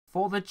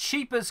For the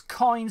cheapest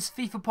coins,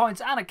 FIFA points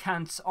and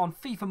accounts on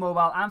FIFA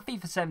Mobile and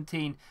FIFA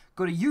 17,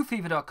 go to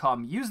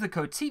ufifa.com, use the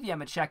code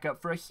TVM at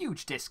checkout for a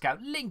huge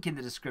discount, link in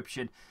the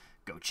description.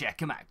 Go check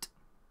them out.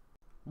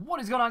 What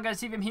is going on,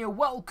 guys? TVM here.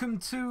 Welcome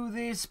to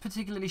this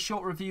particularly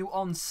short review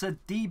on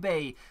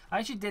Sidibe. I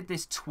actually did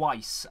this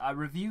twice. I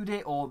reviewed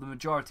it, or the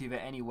majority of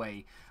it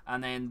anyway,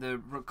 and then the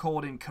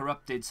recording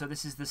corrupted. So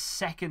this is the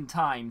second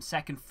time,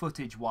 second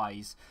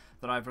footage-wise,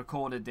 that I've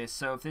recorded this.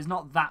 So if there's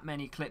not that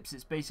many clips,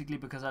 it's basically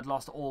because I'd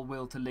lost all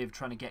will to live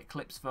trying to get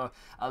clips for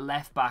a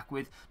left back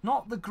with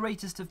not the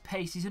greatest of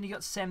pace. He's only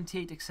got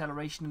 78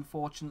 acceleration,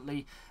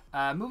 unfortunately.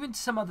 Moving to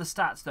some other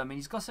stats though, I mean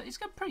he's got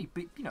pretty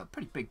big,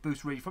 pretty big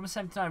boost really, from a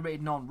 79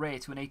 rated non-rare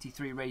to an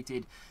 83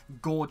 rated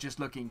gorgeous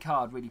looking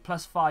card really.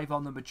 +5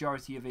 on the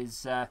majority of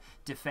his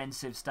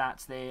defensive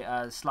stats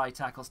there. Slide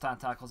tackle,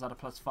 stand tackles at a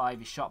 +5,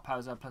 his shot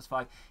powers at a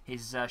 +5,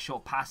 his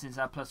short passings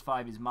at a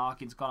 +5, his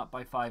marking's gone up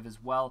by 5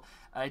 as well.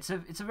 It's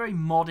a very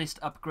modest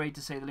upgrade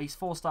to say the least.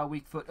 4-star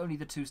weak foot, only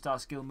the 2-star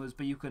skill moves,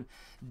 but you can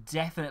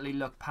definitely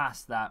look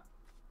past that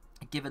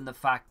given the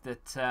fact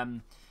that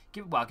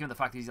given the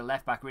fact that he's a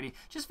left back, really.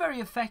 Just very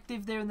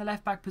effective there in the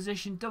left back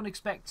position. Don't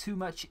expect too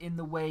much in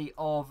the way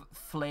of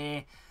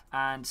flair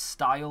and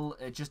style.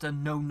 Just a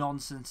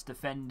no-nonsense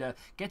defender.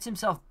 Gets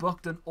himself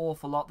booked an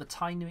awful lot. The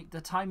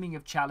timing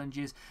of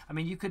challenges. I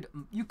mean, you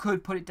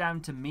could put it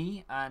down to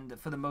me, and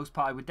for the most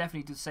part, I would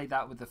definitely say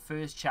that with the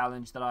first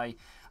challenge that I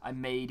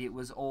made, it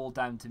was all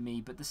down to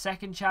me. But the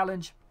second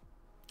challenge,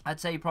 I'd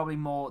say probably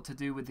more to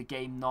do with the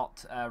game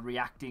not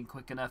reacting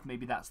quick enough.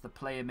 Maybe that's the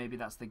player, maybe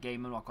that's the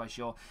game, I'm not quite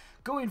sure.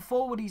 Going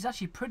forward, he's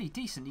actually pretty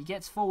decent. He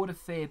gets forward a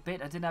fair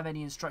bit. I didn't have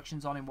any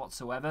instructions on him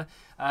whatsoever.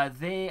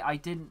 There, I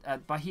didn't,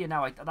 but here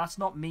now, that's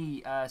not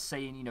me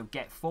saying,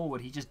 get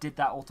forward. He just did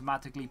that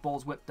automatically.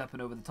 Ball's whipped up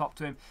and over the top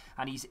to him,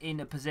 and he's in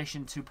a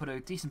position to put a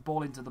decent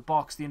ball into the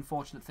box. The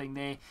unfortunate thing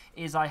there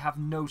is I have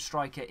no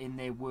striker in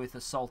there worth a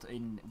salt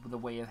in the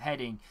way of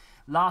heading.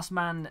 Last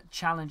man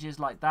challenges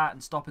like that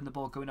and stopping the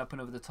ball going up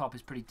and over the top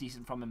is pretty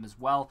decent from him as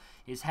well.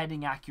 His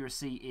heading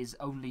accuracy is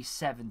only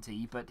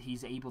 70, but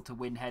he's able to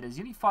win headers.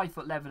 He's only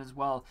 5'11" as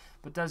well,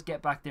 but does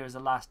get back there as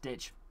a last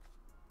ditch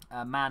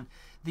man.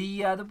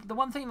 The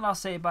one thing that I'll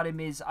say about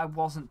him is I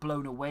wasn't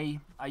blown away.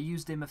 I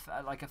used him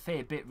like a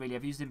fair bit really.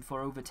 I've used him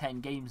for over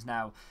 10 games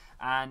now,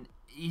 and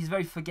he's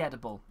very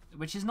forgettable,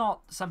 which is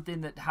not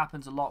something that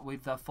happens a lot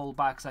with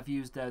fullbacks. I've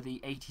used the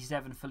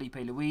 87 Felipe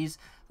Luis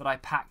that I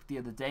packed the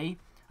other day,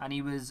 and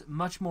he was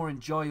much more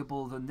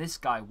enjoyable than this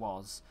guy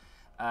was.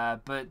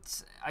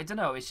 But I don't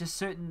know, it's just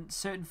certain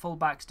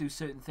fullbacks do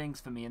certain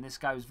things for me, and this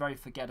guy was very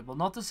forgettable.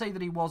 Not to say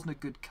that he wasn't a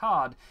good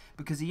card,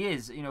 because he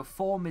is.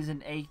 Form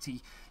isn't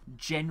 80,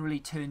 generally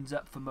turns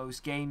up for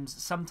most games.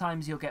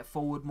 Sometimes he'll get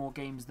forward more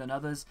games than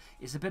others.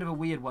 It's a bit of a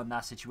weird one,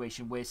 that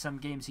situation, where some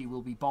games he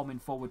will be bombing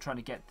forward, trying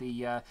to get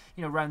the,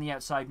 around the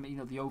outside,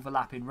 the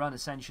overlapping run,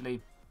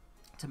 essentially,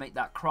 to make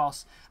that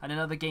cross, and in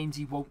other games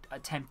he won't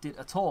attempt it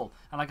at all.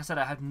 And like I said,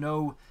 I had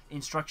no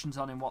instructions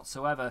on him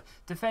whatsoever.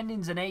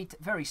 Defending's an 8,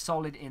 very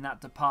solid in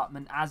that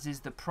department, as is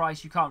the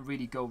price. You can't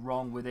really go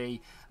wrong with an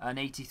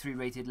 83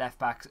 rated left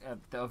back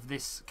of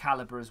this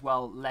caliber as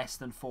well, less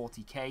than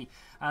 40k.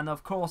 And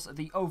of course,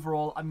 the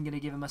overall, I'm going to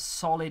give him a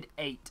solid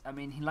 8. I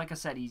mean, like I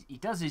said, he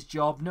does his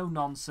job, no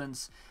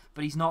nonsense,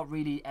 but he's not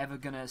really ever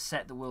going to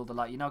set the world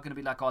alight. You're not going to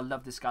be like, oh, I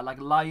love this guy.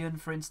 Like Lion,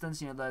 for instance,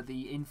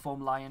 the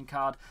inform Lion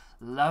card.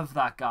 Love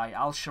that guy.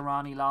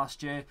 Al-Sharani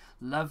last year.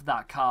 Love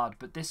that card.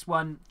 But this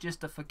one,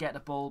 just a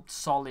forgettable,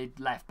 solid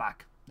left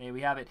back. There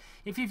we have it.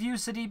 If you've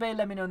used Sidibe,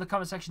 let me know in the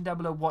comment section down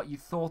below what you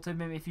thought of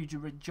him. If you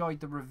enjoyed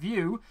the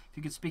review, if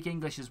you could speak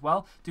English as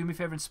well, do me a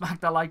favour and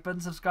smack that like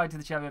button. Subscribe to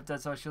the channel if you've done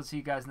so. I shall see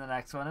you guys in the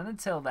next one. And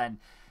until then,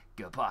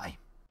 goodbye.